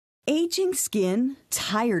Aging skin?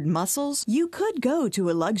 Tired muscles? You could go to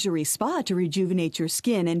a luxury spa to rejuvenate your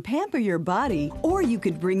skin and pamper your body, or you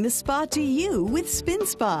could bring the spa to you with Spin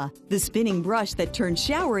Spa, the spinning brush that turns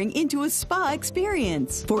showering into a spa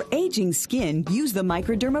experience. For aging skin, use the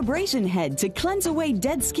microdermabrasion head to cleanse away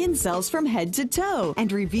dead skin cells from head to toe and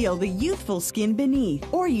reveal the youthful skin beneath,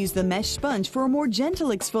 or use the mesh sponge for a more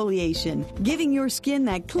gentle exfoliation, giving your skin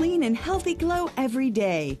that clean and healthy glow every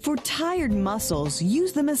day. For tired muscles,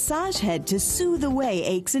 use the massage head to soothe away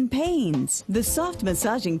aches and pains. The soft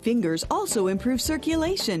massaging fingers also improve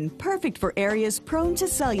circulation, perfect for areas prone to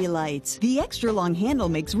cellulites. The extra long handle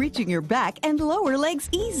makes reaching your back and lower legs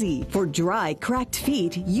easy. For dry, cracked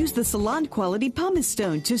feet, use the salon quality pumice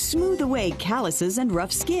stone to smooth away calluses and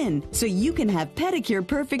rough skin, so you can have pedicure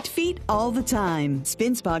perfect feet all the time.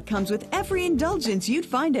 Spin Spa comes with every indulgence you'd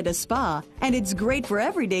find at a spa, and it's great for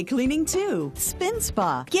everyday cleaning too. Spin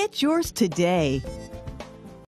Spa. Get yours today.